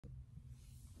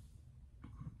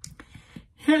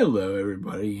Hello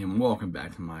everybody and welcome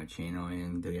back to my channel,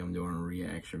 and today I'm doing a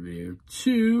reaction video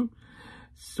to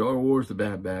Star Wars The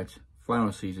Bad Batch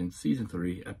Final Season, Season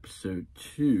 3, Episode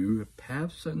 2,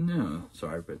 Paths Unknown.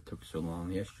 Sorry if it took so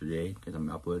long yesterday because I'm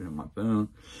uploading on my phone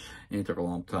and it took a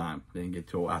long time. Didn't get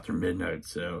till after midnight,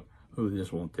 so hopefully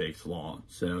this won't take so long.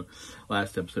 So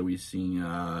last episode we seen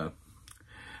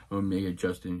Omega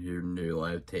Justin here in New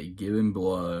Life take giving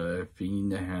blood, feeding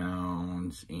the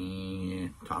hounds,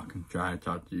 and trying to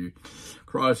talk to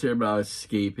Crosshair about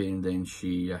escaping. Then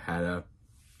she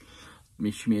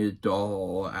made a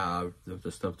doll out of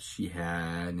the stuff that she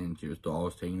had, and the doll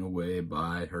was taken away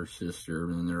by her sister,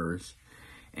 the nurse,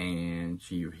 and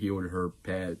she healed her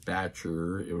pet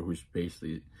Batcher, who's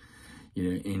basically,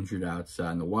 injured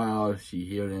outside in the wild. She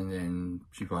healed him, and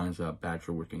she finds out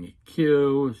Batcher was going to get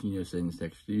killed. Sends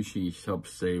next to you. She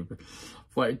helps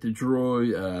fight the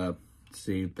droid,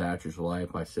 save Batcher's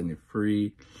life by setting it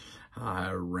free.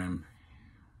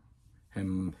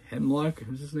 Hemlock,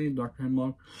 is his name? Dr.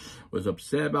 Hemlock was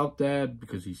upset about that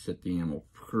because he set the animal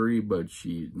free, but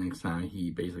next time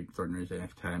he basically threatened her,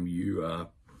 next time you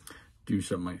do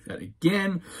something like that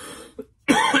again,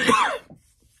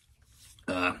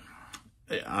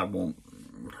 I won't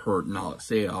hurt,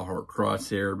 I'll hurt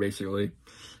Crosshair, basically.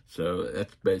 So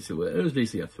that's basically, it was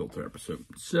basically a filter episode.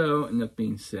 So, and that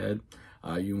being said,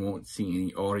 you won't see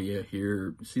any audio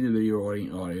here, see the video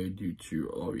audio due to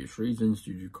obvious reasons,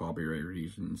 due to copyright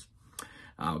reasons.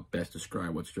 I'll best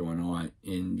describe what's going on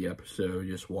in the episode.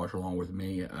 Just watch along with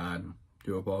me. I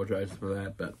do apologize for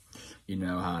that, but you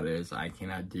know how it is. I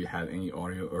cannot have any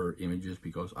audio or images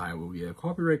because I will get a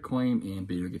copyright claim and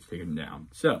video gets taken down.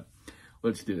 So,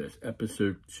 let's do this.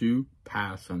 Episode 2,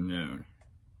 Paths Unknown.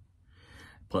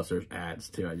 Plus, there's ads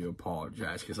too. I do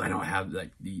apologize because I don't have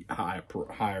like the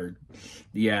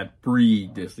ad-free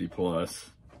Disney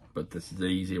Plus. But this is the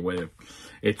easy way.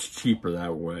 It's cheaper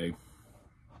that way.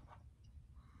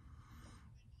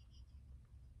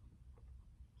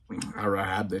 I rather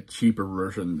have the cheaper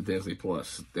version of Disney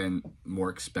Plus than more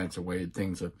expensive way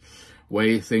things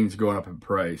going up in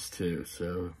price too.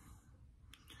 So.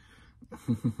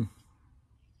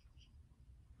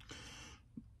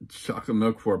 Chocolate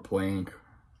milk for a playing,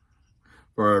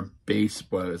 for a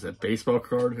baseball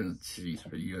card? Jeez,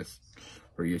 for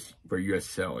US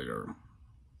Cellular.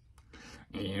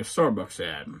 And Starbucks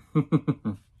ad.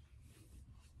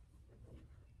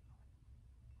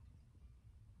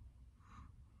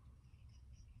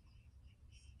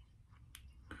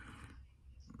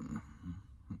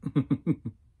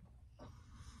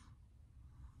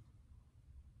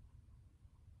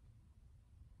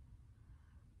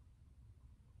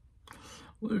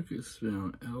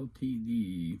 Lucasfilm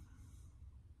Ltd.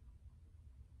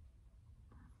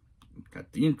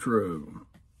 Got the intro.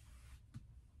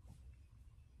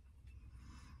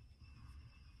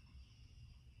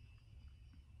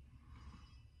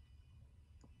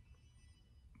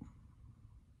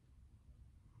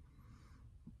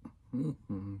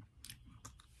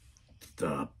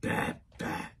 The Bad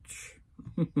Batch.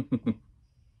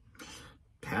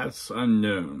 Paths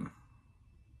Unknown.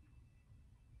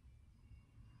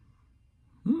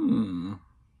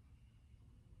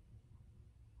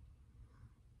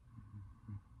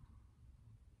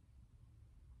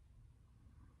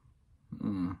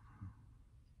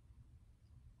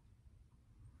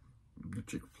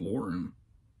 Magic flooring.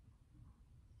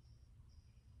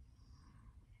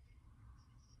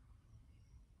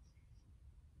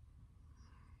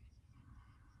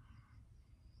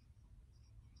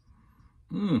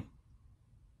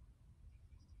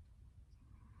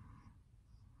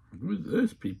 Who's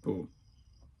those people?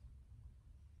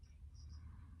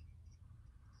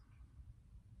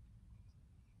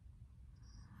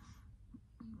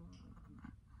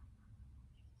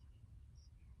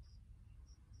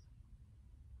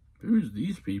 Who's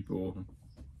these people?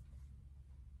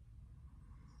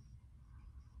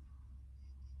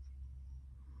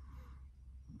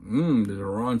 The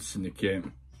Iran Syndicate.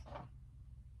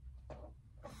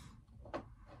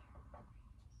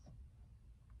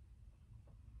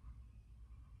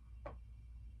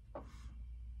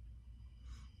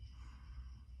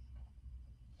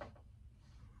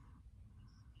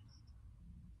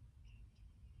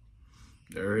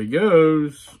 There he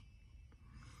goes.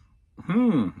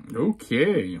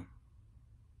 Okay.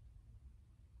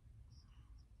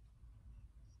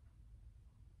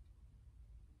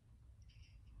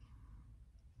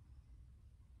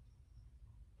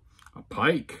 A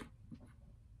pike.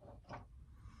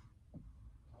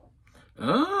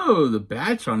 Oh, the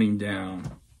bat's hunting down.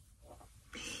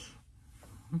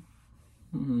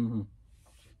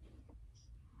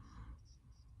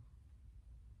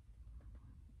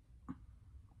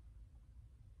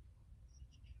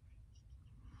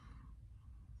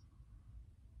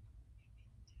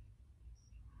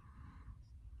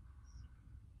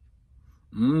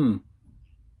 Mm.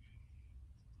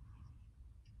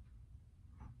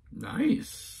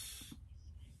 Nice.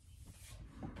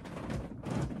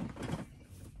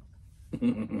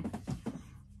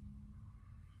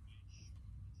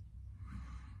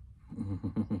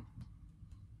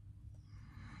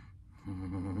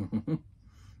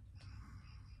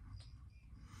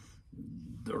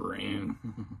 The rain.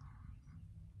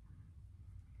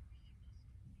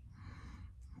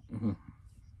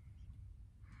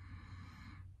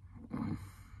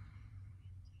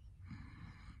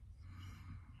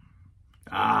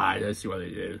 Ah, I see what they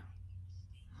did.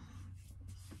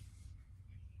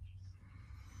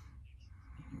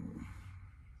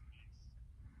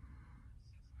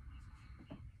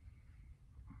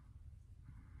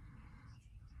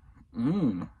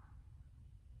 Mm.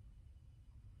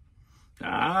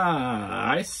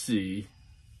 Ah, I see.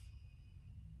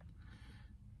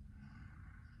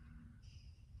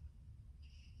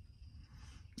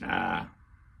 Ah,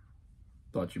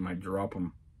 thought you might drop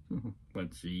him.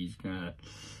 Let's see, he's gonna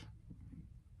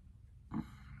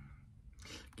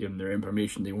give them their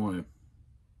information they wanted.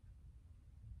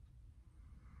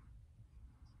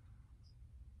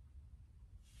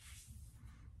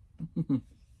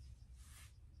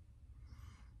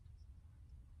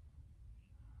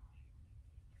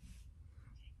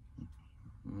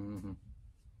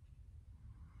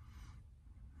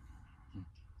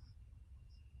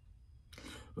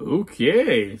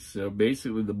 Okay, so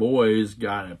basically the boys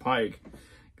got a pike.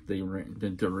 They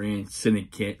went to Rand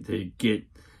Syndicate to get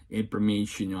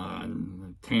information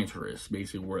on Tantarus,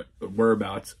 basically the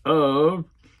whereabouts of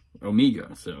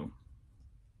Omega. So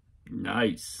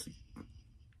nice.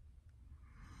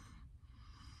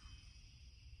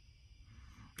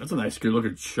 That's a nice, good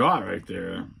looking shot right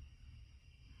there.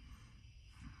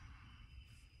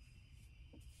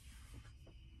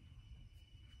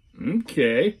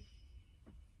 Okay.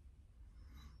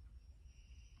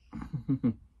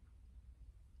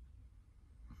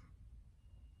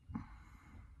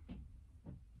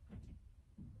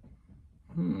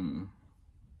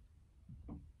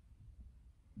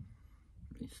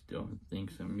 He still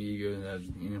thinks Amiga has,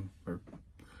 her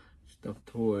stuffed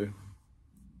toy.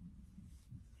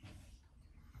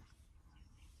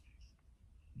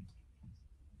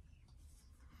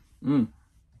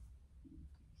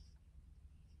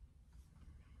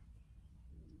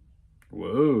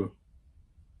 Whoa.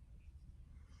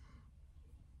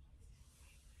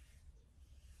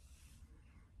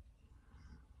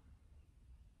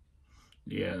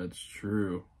 Yeah, that's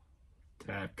true.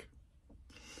 Tack.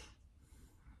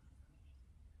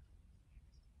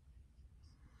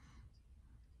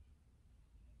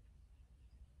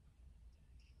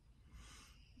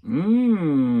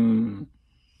 Mmm.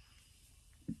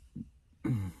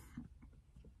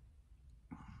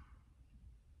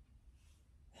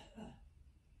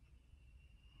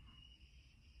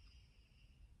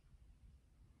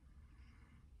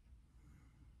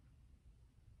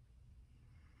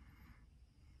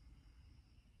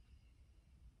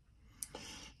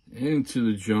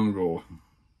 Into the jungle.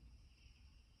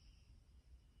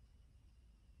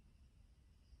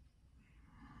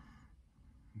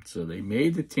 So they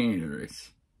made the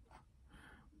Tannerus.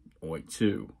 Oh, wait,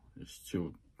 two. There's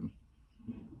two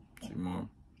more.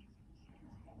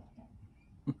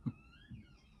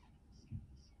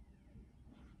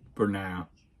 For now.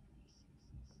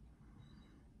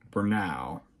 For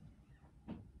now.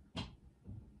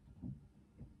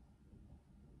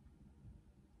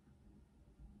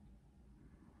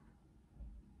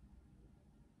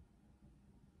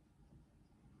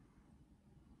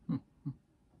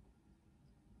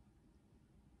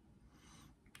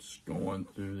 Just going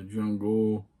through the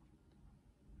jungle.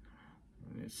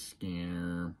 This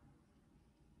scanner.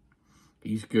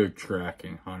 He's good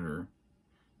tracking Hunter.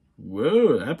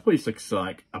 Whoa, that place looks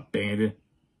like abandoned.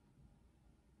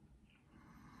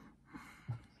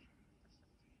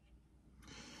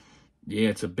 Yeah,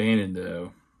 it's abandoned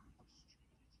though.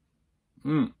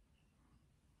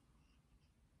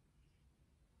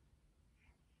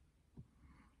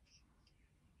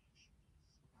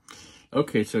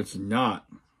 Okay, so it's not.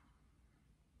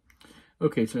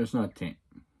 Okay, so it's not tank.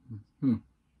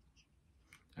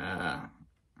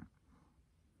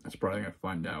 That's probably gonna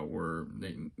find out where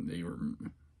they were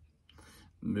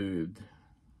moved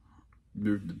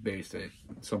the base at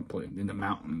some place in the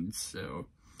mountains. So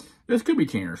this could be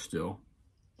Tanner still.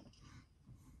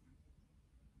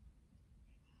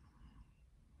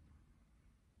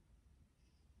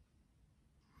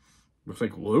 Looks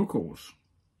like locals.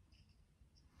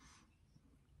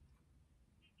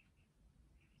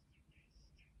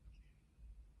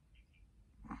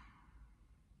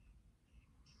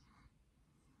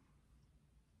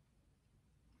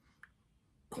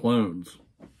 clones.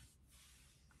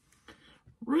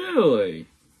 Really?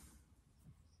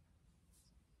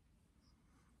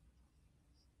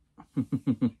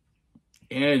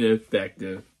 And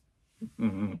effective.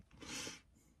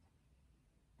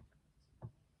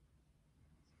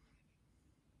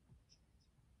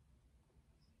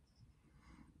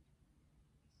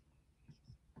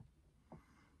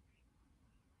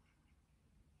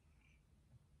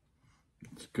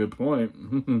 That's a good point.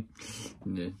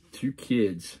 Yeah, 2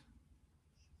 kids.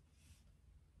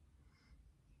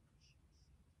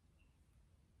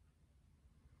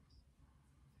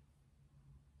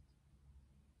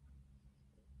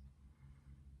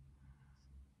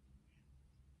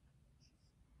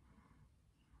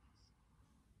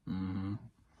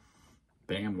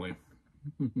 Family.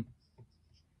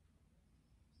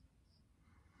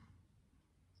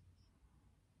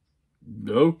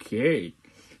 Okay.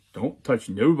 Don't touch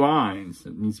no vines.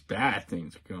 That means bad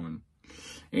things are coming.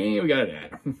 And we got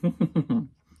that.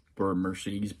 For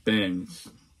Mercedes Benz.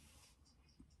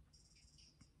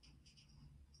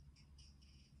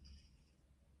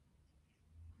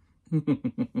 Nah,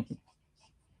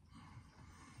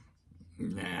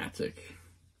 it's okay.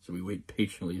 So we wait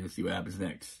patiently to see what happens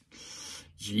next.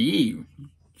 Gee.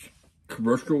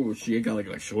 Commercial, she got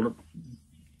like shoulder,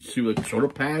 shoulder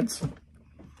pads.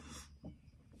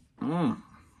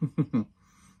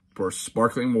 For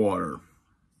sparkling water.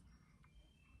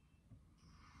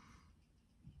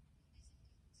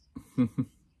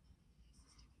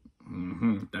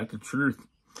 That's the truth.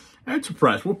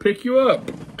 Enterprise, we'll pick you up.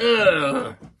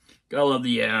 Ugh. Gotta love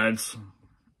the ads.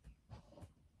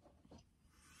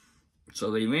 So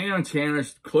they land on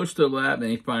Tannis, close to the lab, and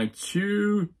they find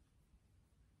 2.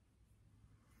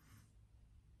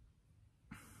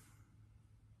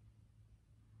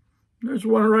 There's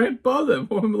one right above them.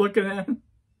 What I'm looking at. And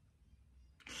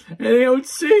they don't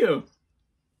see him.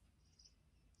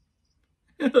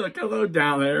 Look, hello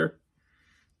down there.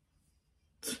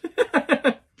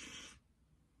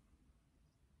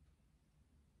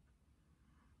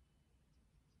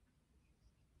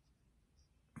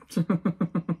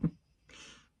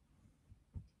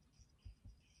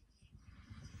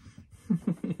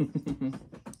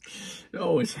 It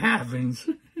always happens.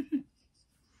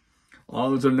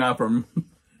 All of them not from.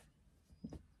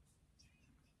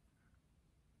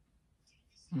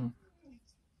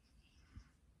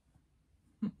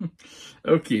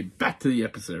 Okay, back to the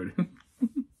episode.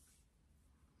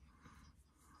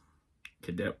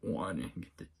 Cadet 1 and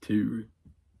get the 2.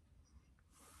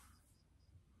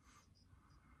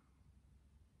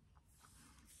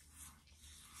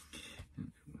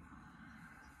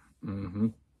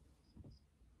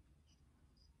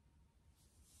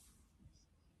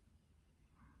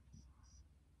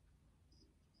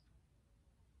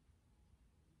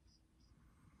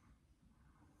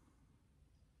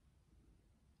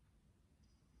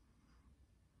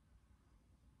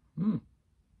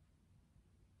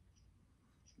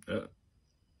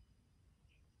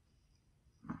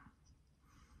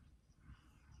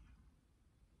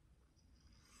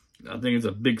 I think it's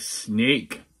a big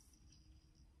snake.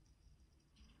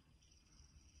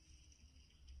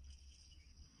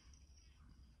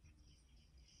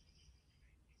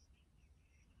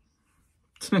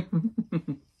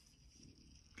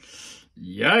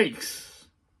 Yikes.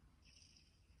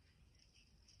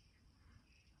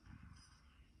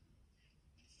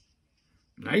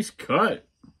 Nice cut.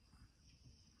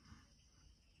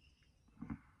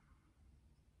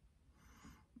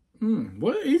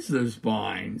 What is those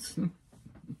vines?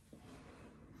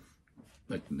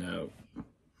 Like, no.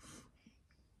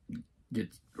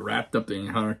 Gets wrapped up in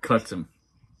how it cuts him.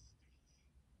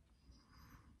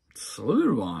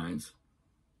 Slither vines.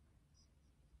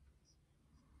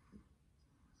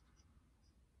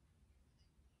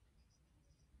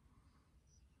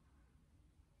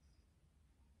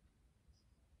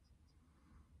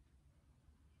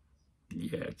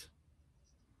 Yet.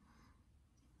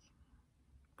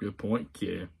 Good point,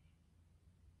 kid.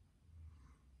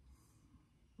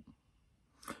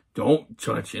 Don't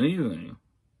touch anything.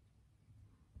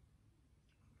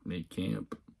 Make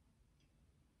camp.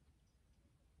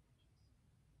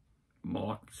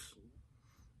 Mox.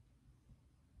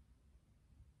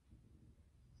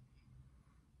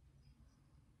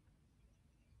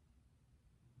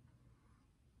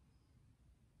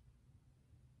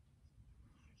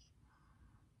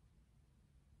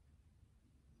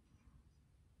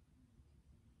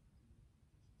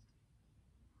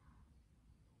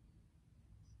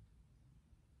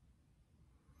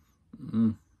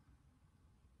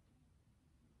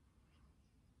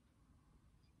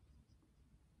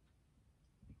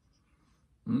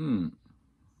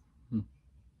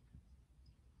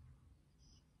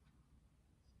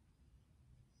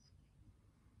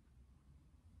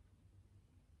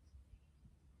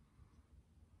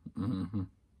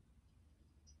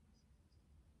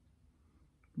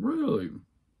 Really?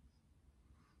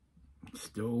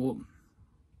 Still.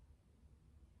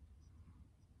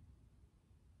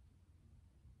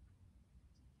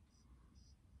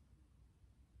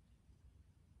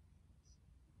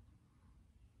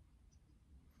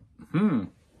 Hmm.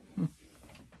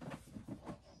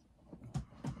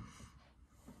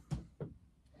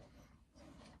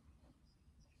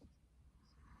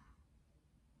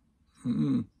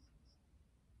 Hmm.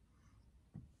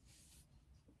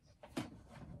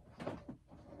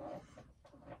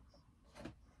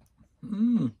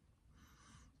 Hmm.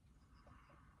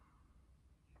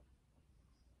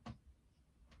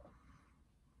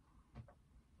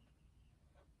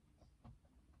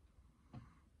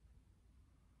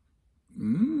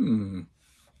 Hmm.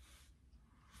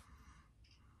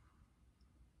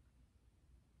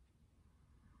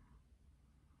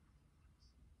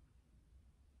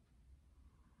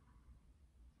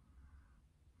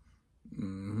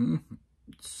 Hmm.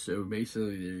 So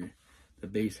basically, the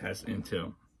base has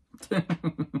intel.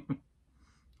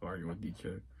 Arguing with each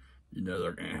other. You know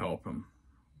they're gonna help him.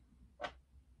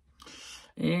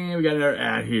 And we got another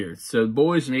ad here. So the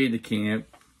boys made the camp,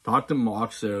 talked to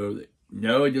Mock, so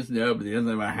no, he doesn't know, but he doesn't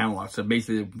know about Hemlock. So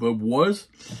basically,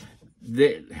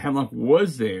 Hemlock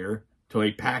was there till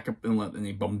they pack up and left, and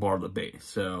they bombard the base.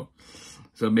 So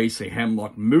basically,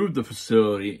 Hemlock moved the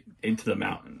facility into the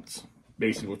mountains.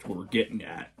 Basically, what we're getting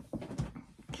at.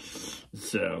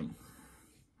 So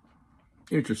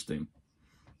interesting.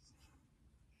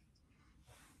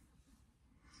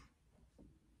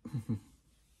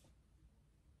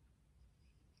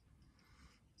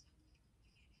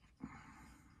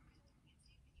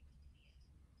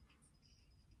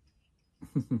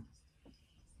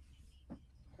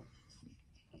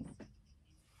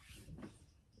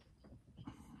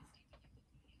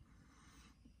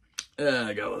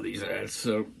 I got all these ads.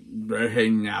 So they're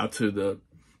heading now to the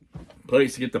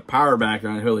place to get the power back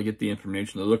on until they get the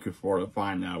information they're looking for to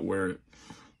find out where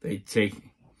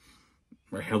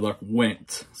Hemlock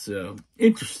went. So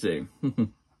interesting.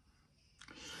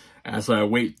 As I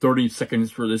wait 30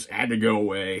 seconds for this ad to go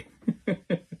away.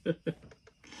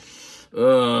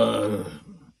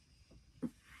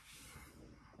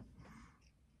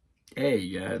 Hey,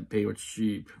 you gotta pay what's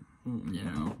cheap. You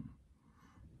know.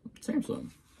 Samsung.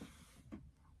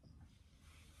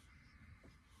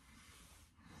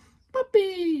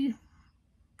 Puppy!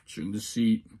 Shooting the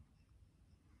seat.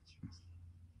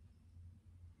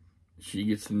 She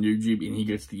gets the new Jeep and he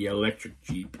gets the electric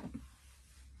Jeep.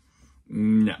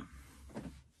 No.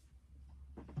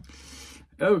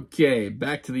 Okay,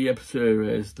 back to the episode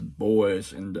as the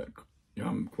boys and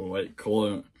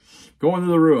Cologne going to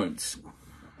the ruins.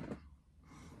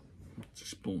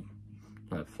 Just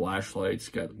got flashlights,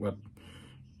 got weapon.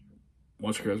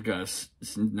 One girl's got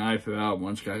a knife out,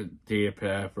 one's got a data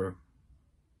pad for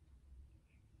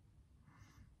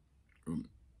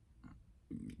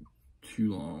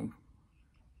too long.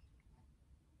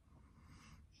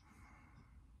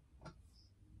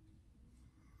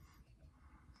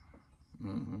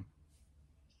 Mm-hmm.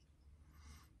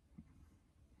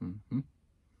 Mm-hmm.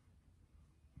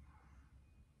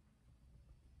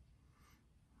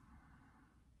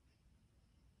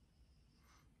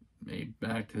 Made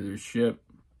back to their ship.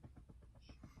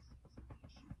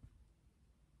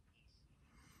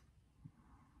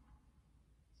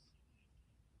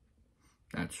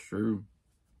 That's true.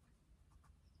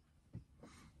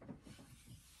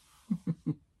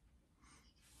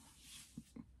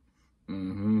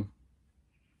 Mm-hmm.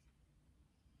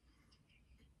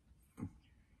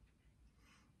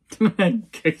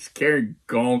 Scared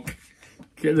Gonk.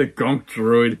 Get the Gonk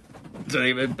droid. So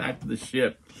they went back to the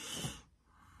ship.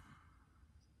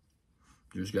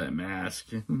 Just got a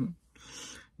mask. Went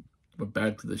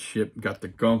back to the ship, got the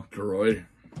Gonk droid.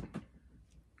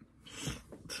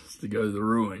 Just to go to the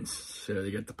ruins. So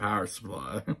they get the power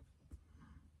supply.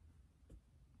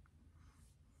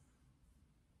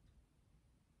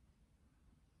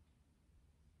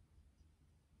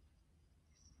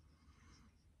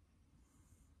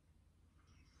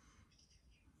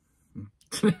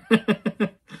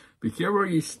 Be careful where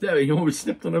you step. You almost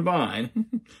stepped on a vine.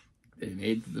 They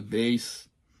made it to the base.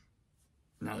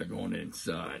 Now they're going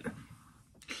inside.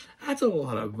 That's a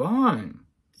lot of vine.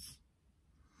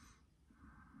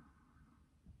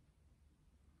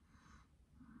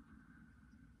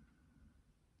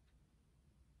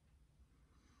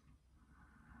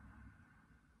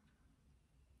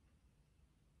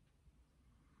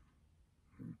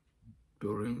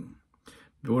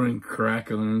 Building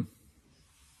crackling.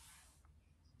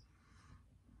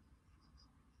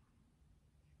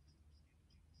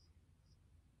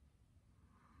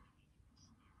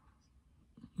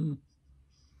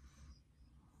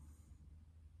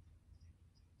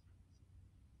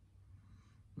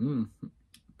 Mm.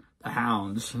 The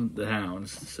hounds.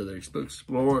 So they're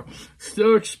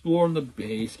still exploring the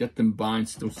base. Got them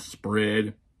vines still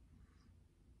spread.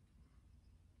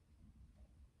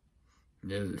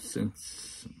 Yeah,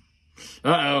 since.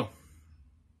 Uh-oh.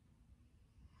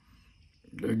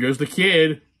 There goes the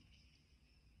kid.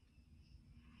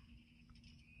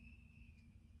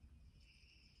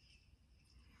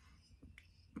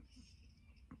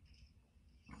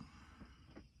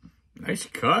 Nice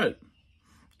cut.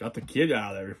 Got the kid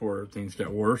out of there before things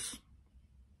got worse.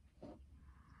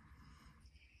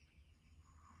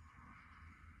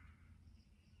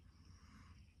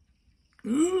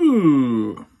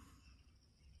 Ooh.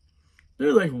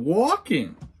 They're like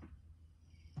walking.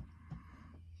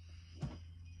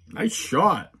 Nice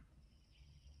shot.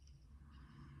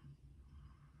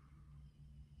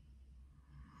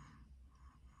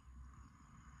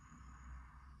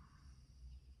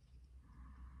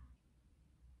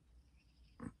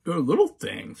 They're little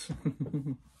things.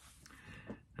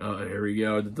 Oh, here we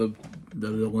go. The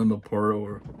dilemma part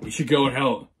over. We should go and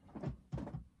help.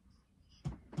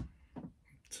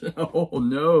 Oh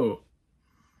no.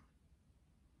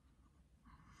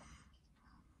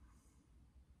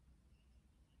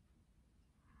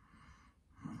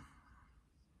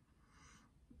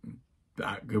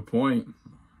 Good point.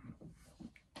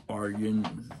 Arguing.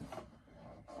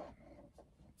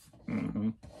 Mm-hmm.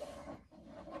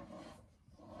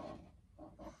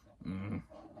 Mm-hmm.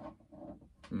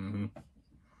 Mm-hmm.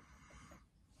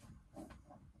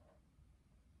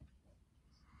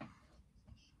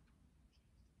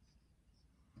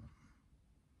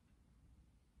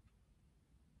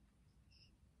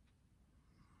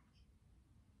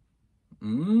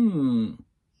 Mm.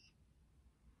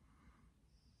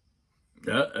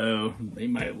 Uh-oh. They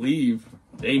might leave.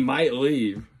 They might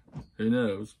leave. Who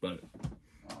knows? But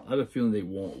I have a feeling they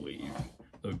won't leave.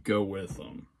 They'll go with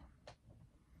them.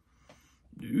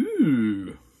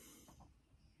 Ooh.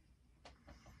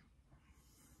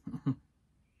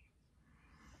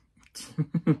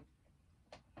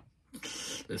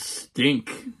 The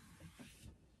stink.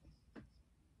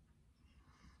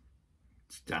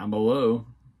 It's down below.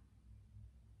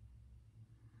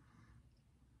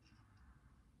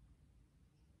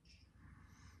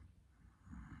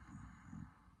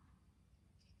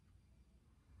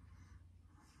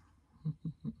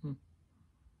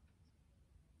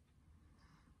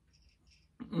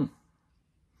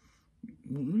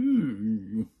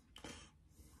 Ooh.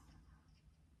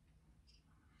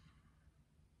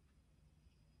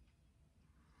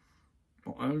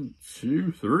 1,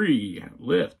 2, 3.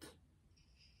 Lift.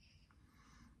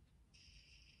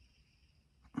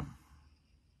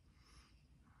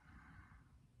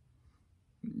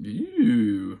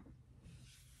 Ew.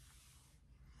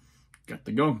 Got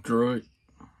the gunk droid.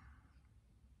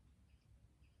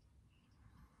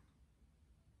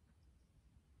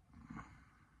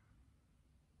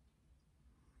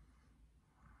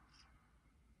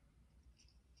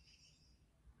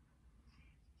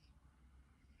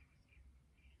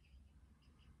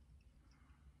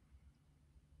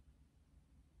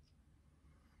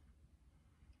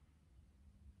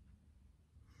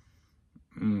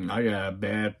 I got a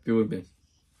bad feeling.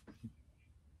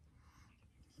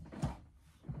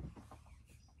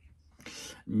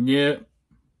 Yeah,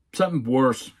 something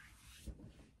worse.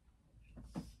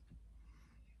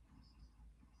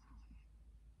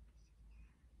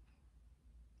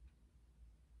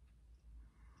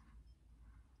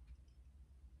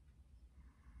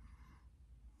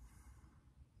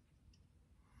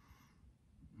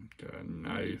 Got a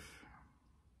knife.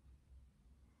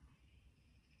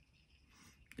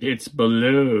 It's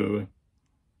below.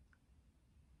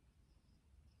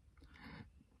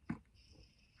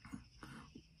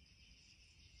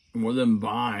 One of them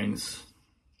vines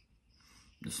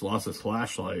just lost his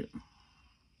flashlight.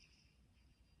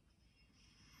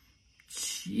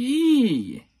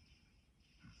 Gee.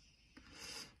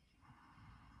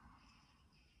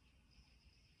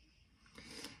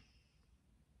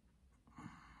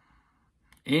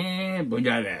 And we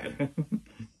got that.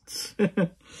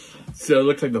 So it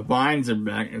looks like the vines are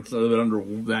back instead of under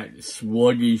that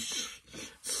sluggish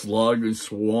slug and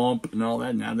swamp and all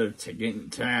that. Now they're getting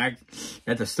tagged.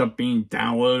 Got the stuff being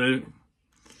downloaded.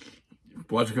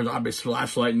 Watch because I'll be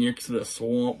flashlight next to the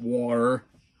swamp water.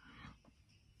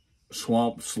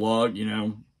 Swamp slug, you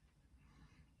know.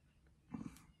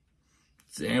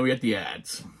 And we got the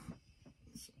ads.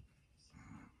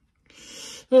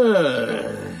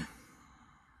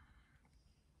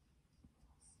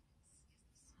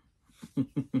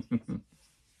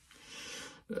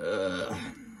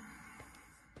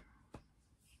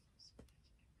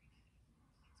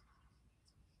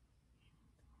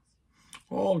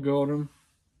 All golden.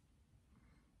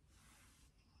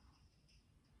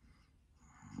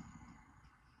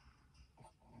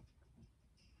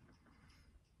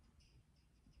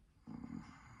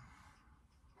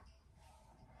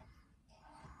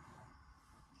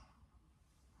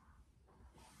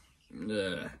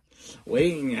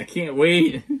 Waiting, I can't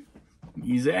wait.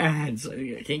 These ads,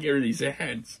 I can't get rid of these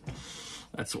ads.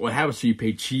 That's what happens when you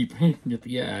pay cheap. Get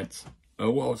the ads.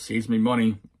 Oh well, it saves me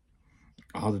money.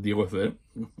 I'll have to deal with it.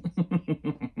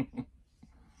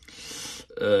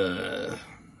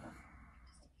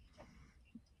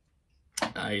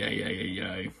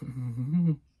 Ay.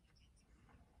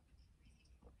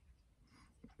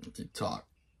 To talk.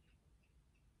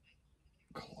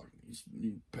 These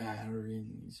new battery,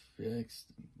 these fixed.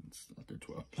 It's not their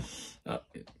 12.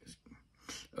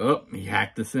 Oh, he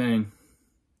hacked the thing.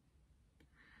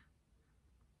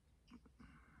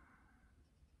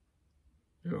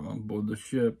 Go on board the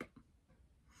ship.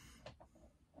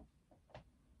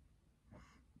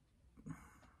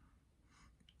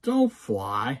 Don't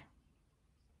fly.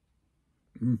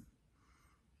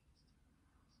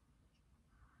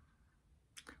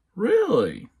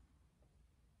 Really?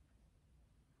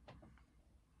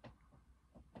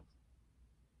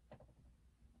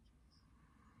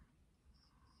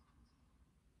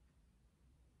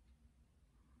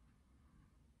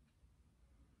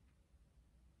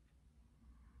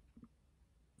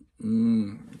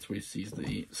 That's where he sees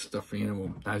the stuffed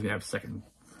animal. I was gonna have second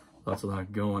thoughts of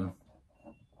that going.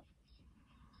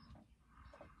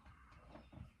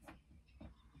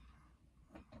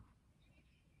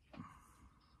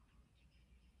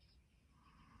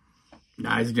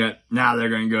 Now they're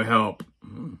gonna go help.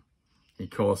 He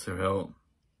calls for help.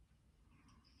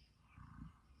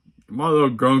 Come on, little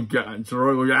grown guys,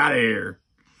 look out of here.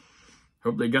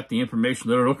 Hope they got the information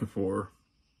they're looking for.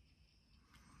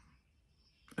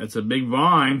 That's a big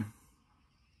vine.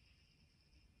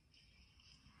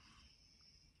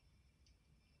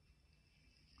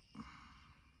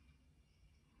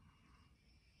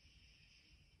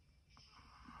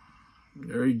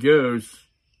 There he goes.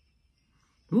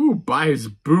 Ooh, by his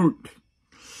boot.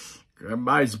 Grab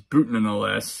by his boot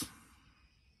nonetheless.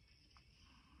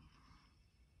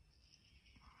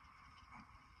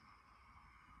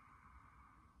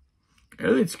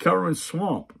 Everything's covered in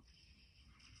swamp.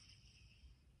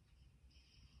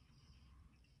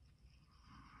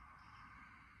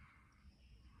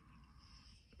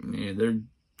 Yeah, they're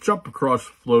jump across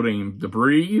floating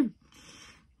debris.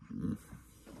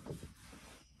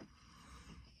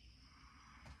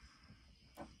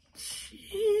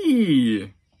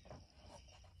 Gee.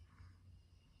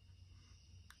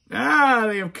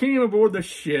 They came aboard the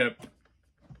ship.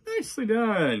 Nicely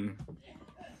done.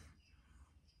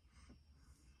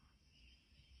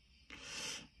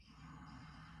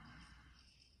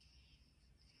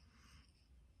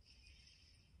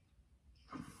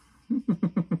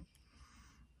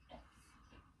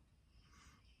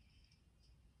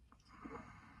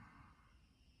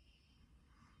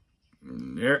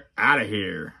 They're out of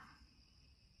here.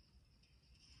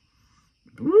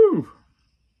 Woo!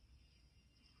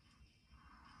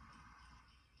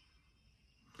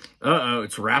 Uh-oh,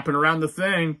 it's wrapping around the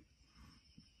thing.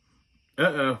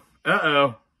 Uh-oh.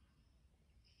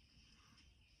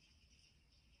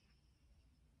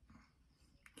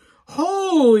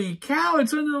 Holy cow,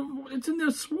 it's in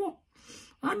the swamp.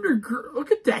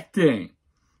 Look at that thing.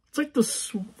 It's like the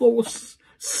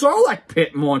Sarlacc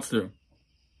pit monster.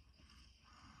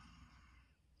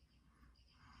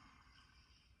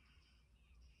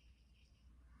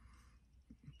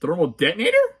 Thermal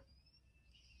detonator?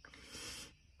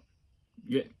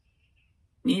 Yeah.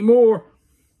 Need more.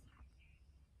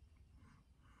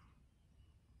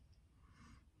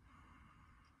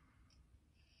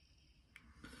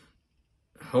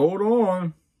 Hold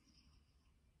on.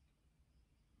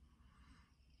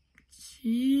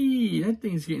 Gee, that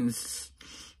thing's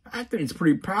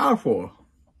pretty powerful.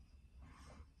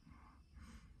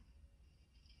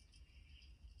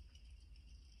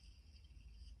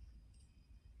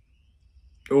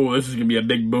 Oh, this is gonna be a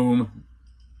big boom.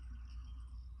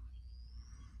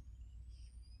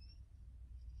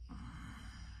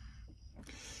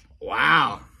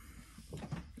 Wow.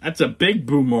 That's a big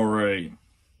boom already.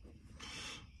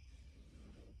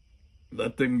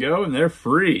 Let them go and they're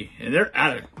free. And they're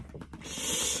out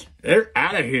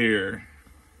of here.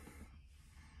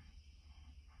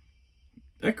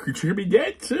 That creature could be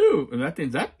dead too. And that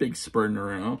thing's that big spurting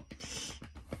around.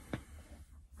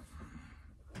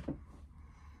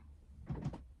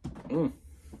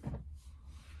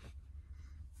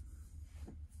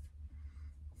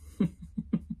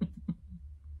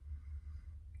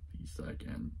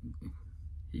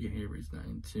 It's not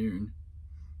in tune.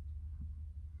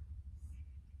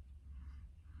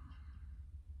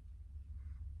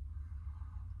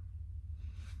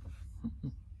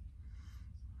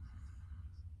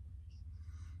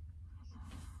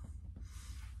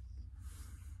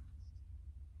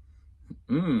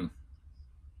 Mm.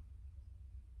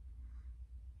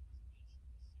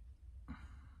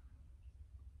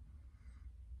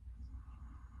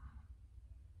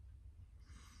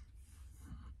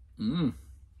 Mm.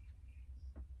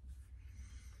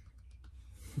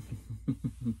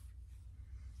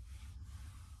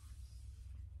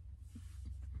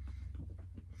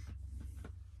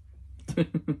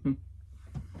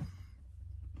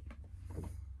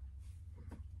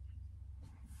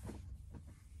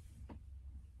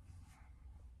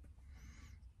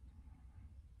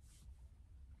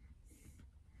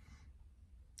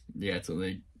 Yeah, so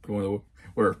they go to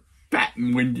where Fat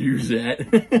and Windu's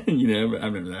at. You know, I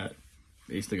remember that.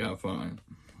 They still got fun.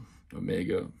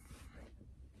 Omega.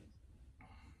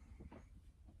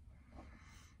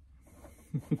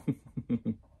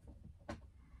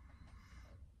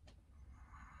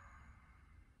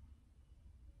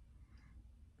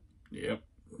 Yep.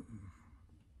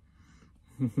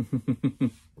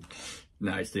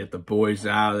 Nice. They get the boys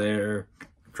out of there.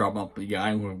 Drop off the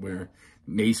guy where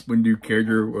Mace Windu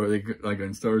character, or they like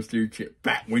on Star Wars 3,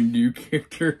 Fat Windu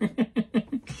character.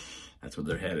 That's what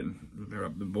they're heading. They're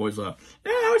up. The boys up.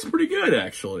 Yeah, that was pretty good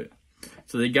actually.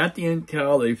 So they got the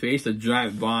intel. They faced a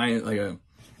giant vine, like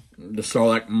the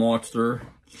Sarlacc monster.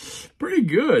 Pretty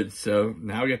good. So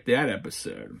now we got that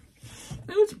episode.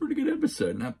 That was a pretty good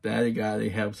episode. Not bad. They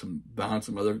have some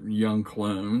other young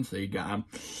clones. They thought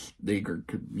they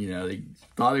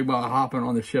thought about hopping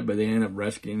on the ship, but they ended up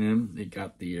rescuing them. They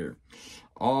got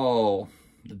all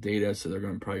the data, so they're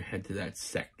going to probably head to that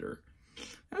sector.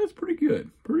 That was pretty good.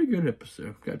 Pretty good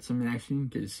episode. Got some action.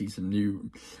 Get to see some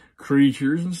new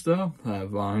creatures and stuff.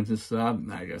 Vines and stuff.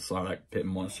 I guess saw that pit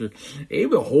monster.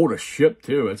 Able to hold a ship,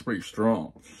 too. That's pretty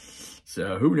strong.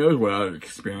 So who knows what other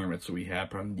experiments we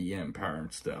have from the Empire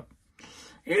and stuff.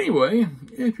 Anyway,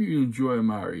 if you enjoy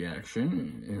my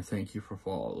reaction, and thank you for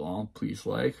following along, please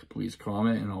like, please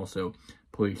comment, and also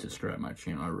please subscribe to my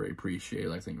channel. I really appreciate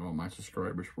it. I thank all my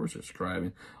subscribers for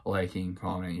subscribing, liking,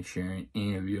 commenting, sharing,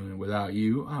 and viewing. Without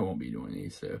you, I won't be doing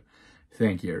these. So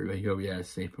thank you, everybody. Hope you have a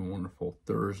safe and wonderful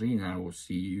Thursday, and I will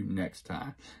see you next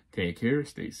time. Take care,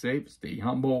 stay safe, stay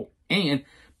humble, and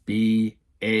be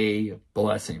a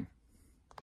blessing.